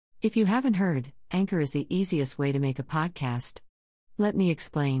If you haven't heard, Anchor is the easiest way to make a podcast. Let me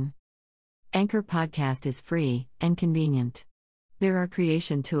explain. Anchor Podcast is free and convenient. There are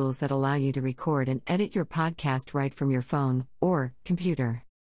creation tools that allow you to record and edit your podcast right from your phone or computer.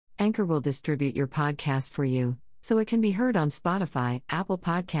 Anchor will distribute your podcast for you, so it can be heard on Spotify, Apple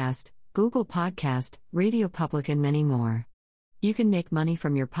Podcast, Google Podcast, Radio Public, and many more. You can make money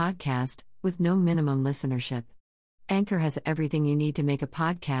from your podcast with no minimum listenership. Anchor has everything you need to make a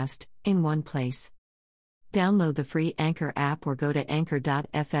podcast in one place. Download the free Anchor app or go to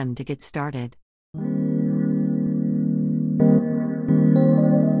anchor.fm to get started.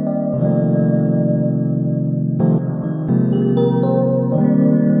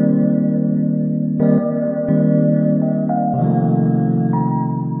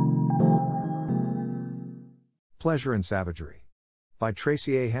 Pleasure and Savagery. By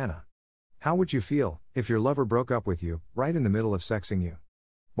Tracy A. Hannah. How would you feel if your lover broke up with you right in the middle of sexing you?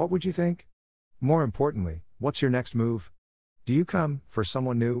 What would you think? More importantly, what's your next move? Do you come for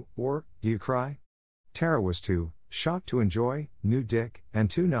someone new, or do you cry? Tara was too shocked to enjoy new dick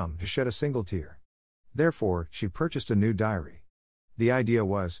and too numb to shed a single tear. Therefore, she purchased a new diary. The idea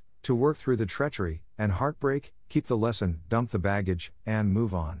was to work through the treachery and heartbreak, keep the lesson, dump the baggage, and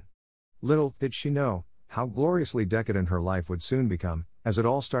move on. Little did she know how gloriously decadent her life would soon become, as it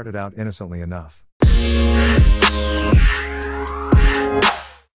all started out innocently enough.